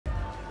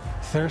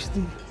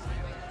thirsty?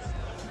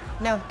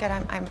 No, good.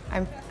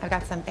 I've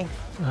got something.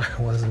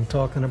 I wasn't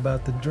talking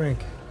about the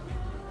drink.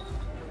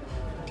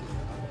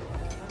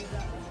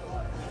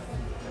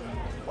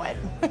 What?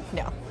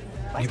 No.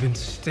 What? You've been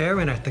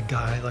staring at the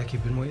guy like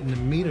you've been waiting to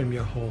meet him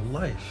your whole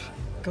life.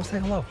 Go say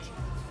hello.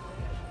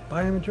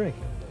 Buy him a drink.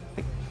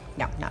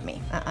 No, not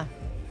me.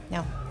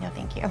 No,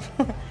 thank you.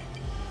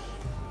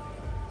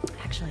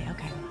 Actually,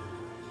 okay.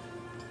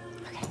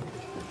 Okay.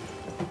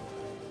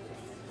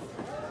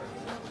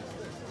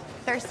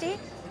 Thirsty?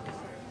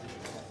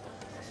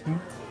 Hmm?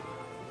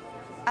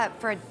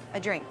 For a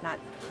drink, not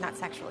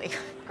sexually.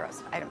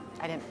 Gross. I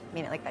didn't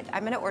mean it like that.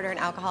 I'm gonna order an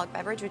alcoholic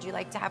beverage. Would you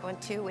like to have one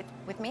too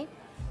with me?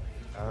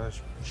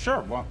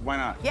 Sure. Why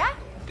not? Yeah?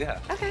 Yeah.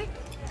 Okay.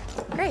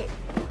 Great.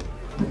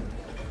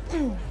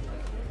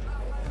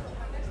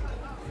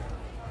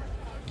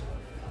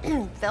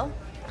 Phil?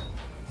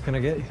 Can I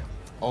get you?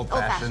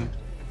 Old-fashioned.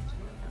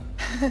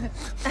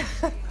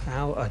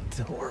 How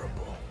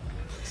adorable.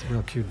 It's a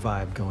real cute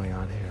vibe going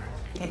on here.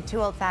 Okay,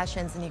 2 old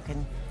fashions, and you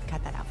can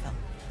cut that out, Phil.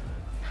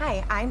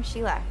 Hi, I'm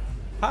Sheila.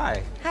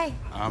 Hi. Hi.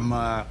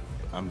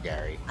 I'm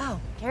Gary. Oh,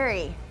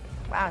 Gary.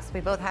 Wow, so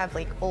we both have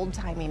like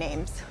old-timey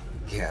names.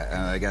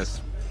 Yeah, I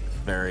guess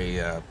very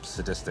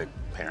sadistic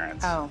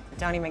parents. Oh,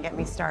 don't even get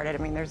me started. I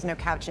mean, there's no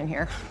couch in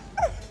here.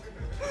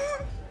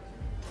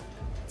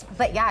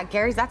 But yeah,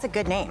 Gary's, that's a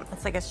good name.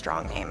 That's like a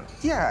strong name.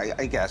 Yeah,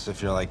 I guess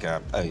if you're like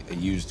a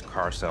used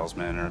car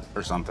salesman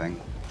or something.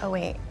 Oh,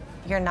 wait,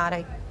 you're not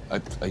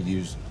A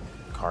used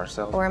car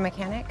salesman? or a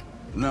mechanic?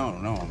 No,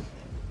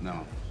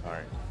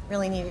 sorry.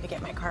 Really needed to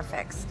get my car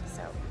fixed,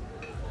 so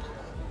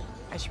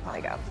I should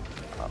probably go.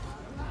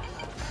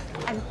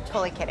 I'm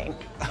totally kidding.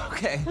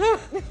 Okay.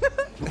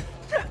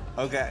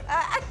 Okay.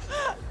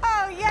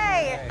 Oh,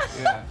 yay!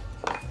 Yeah.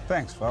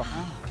 Thanks, Phil.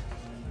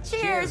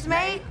 Cheers,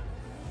 mate.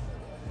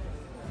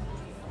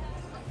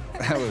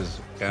 That was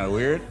kind of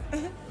weird.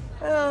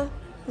 Oh,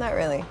 not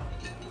really.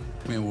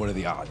 I mean, what are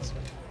the odds?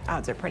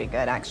 Odds are pretty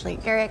good, actually.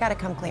 Gary, I gotta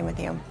come clean with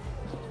you.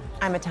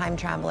 I'm a time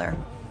traveler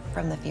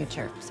from the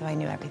future, so I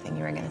knew everything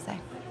you were gonna say.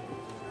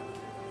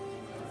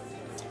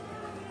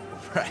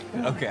 Right,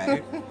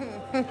 okay.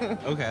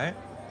 Okay.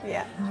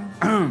 Yeah.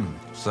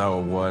 So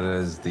what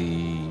is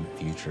the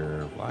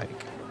future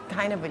like?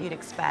 Kind of what you'd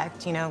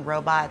expect, you know,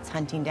 robots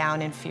hunting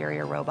down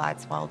inferior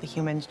robots while the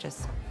humans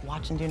just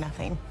watch and do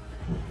nothing.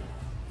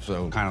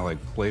 So kind of like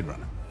Blade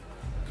Runner.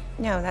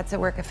 No, that's a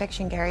work of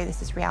fiction, Gary.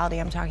 This is reality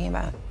I'm talking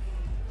about.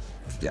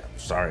 Yeah,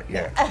 sorry.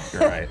 Yeah,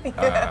 you're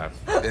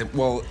right.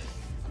 Well,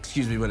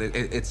 excuse me, but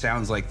it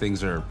sounds like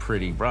things are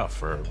pretty rough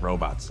for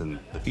robots in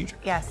the future.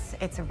 Yes,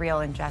 it's a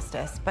real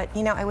injustice. But,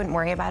 you know, I wouldn't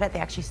worry about it. They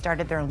actually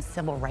started their own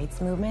civil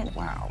rights movement.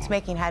 Wow. It's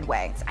making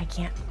headway. I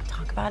can't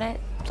talk about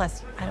it.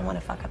 Plus, I don't want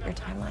to fuck up your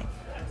timeline.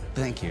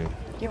 Thank you.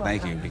 You're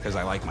Thank welcome. you, because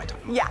I like my time.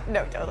 Yeah,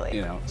 no, totally.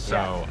 You know,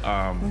 so,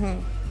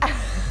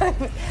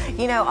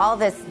 You know, all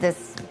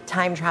this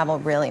time travel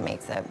really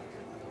makes a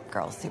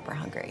girl super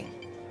hungry.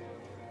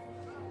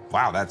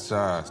 wow, that's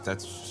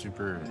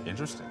super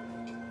interesting.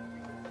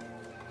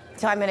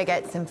 So I'm gonna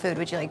get some food.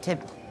 Would you like to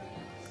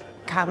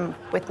come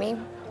with me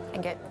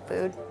and get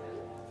food?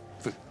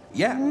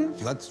 Yeah,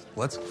 let's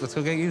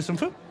go get you some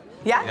food.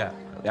 Yeah?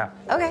 Yeah.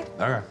 Okay.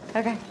 Okay.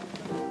 Okay.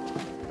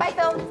 Bye,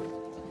 Phil.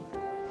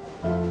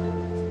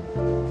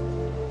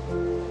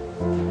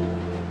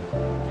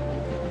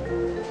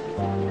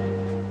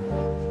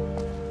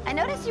 I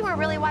noticed you weren't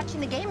really watching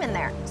the game in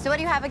there. So what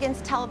do you have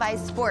against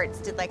televised sports?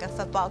 Did like a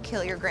football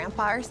kill your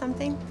grandpa or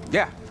something?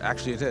 Yeah,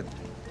 actually it did.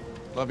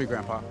 Love you,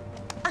 Grandpa.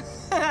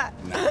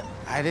 No,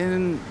 I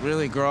didn't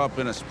really grow up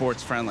in a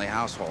sports-friendly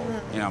household.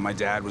 You know, my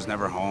dad was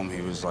never home.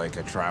 He was like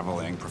a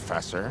traveling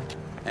professor.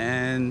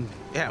 And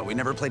yeah, we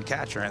never played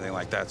catch or anything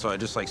like that. So I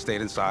just like stayed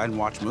inside and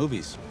watched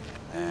movies.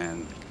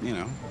 And, you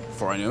know,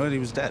 before I knew it, he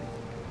was dead.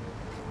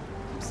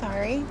 I'm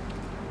sorry.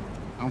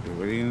 Okay,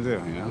 what are you gonna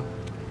do, you know?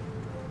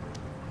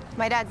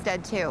 My dad's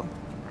dead too.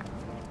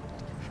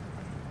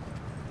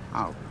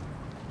 Oh.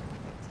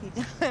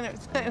 I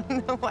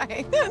don't know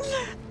why.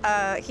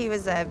 He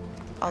was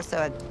also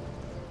a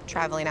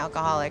traveling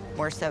alcoholic,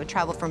 more so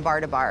traveled from bar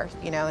to bar,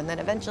 you know, and then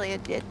eventually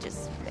it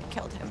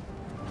killed him.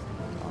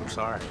 I'm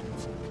sorry.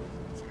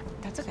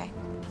 That's okay.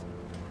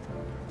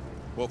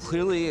 Well,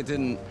 clearly it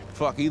didn't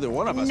fuck either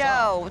one of us up.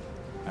 No,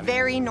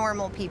 very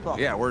normal people.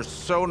 Yeah, we're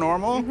so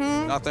normal.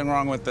 Nothing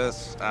wrong with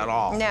this at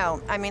all.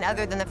 No, I mean,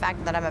 other than the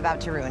fact that I'm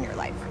about to ruin your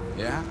life.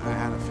 Yeah, I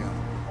had a feeling.